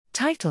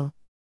Title: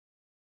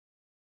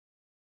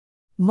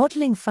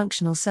 Modeling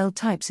Functional Cell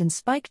Types in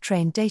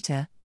Spike-Trained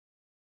Data.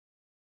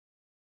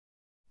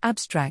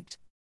 Abstract: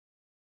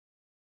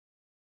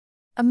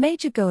 A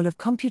major goal of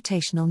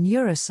computational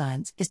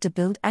neuroscience is to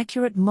build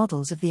accurate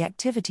models of the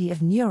activity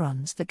of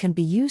neurons that can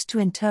be used to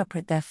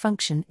interpret their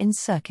function in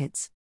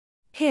circuits.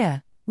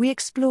 Here, we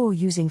explore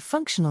using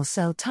functional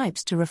cell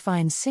types to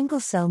refine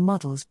single-cell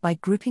models by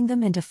grouping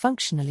them into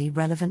functionally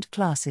relevant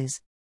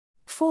classes.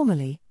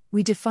 Formally,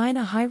 we define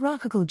a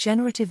hierarchical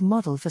generative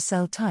model for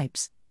cell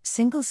types,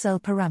 single-cell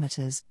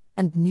parameters,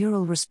 and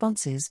neural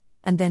responses,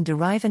 and then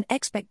derive an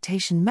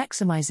expectation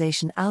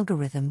maximization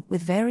algorithm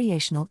with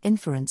variational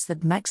inference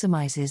that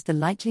maximizes the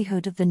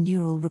likelihood of the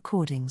neural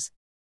recordings.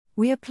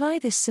 We apply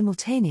this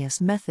simultaneous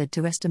method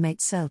to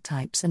estimate cell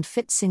types and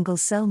fit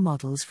single-cell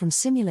models from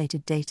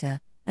simulated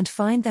data, and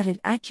find that it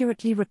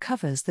accurately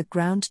recovers the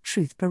ground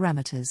truth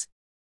parameters.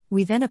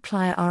 We then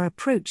apply our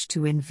approach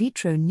to in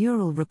vitro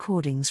neural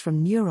recordings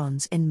from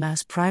neurons in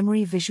mouse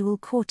primary visual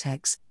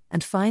cortex,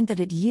 and find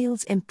that it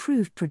yields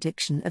improved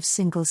prediction of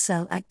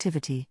single-cell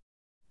activity.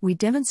 We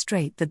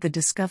demonstrate that the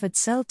discovered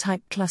cell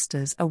type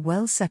clusters are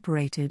well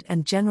separated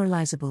and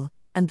generalizable,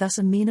 and thus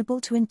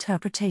amenable to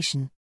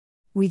interpretation.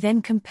 We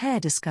then compare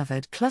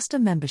discovered cluster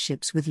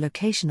memberships with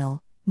locational,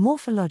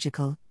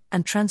 morphological,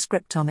 and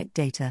transcriptomic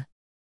data.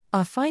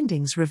 Our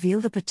findings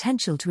reveal the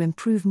potential to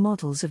improve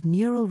models of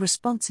neural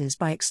responses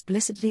by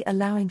explicitly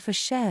allowing for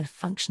shared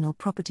functional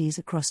properties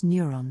across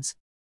neurons.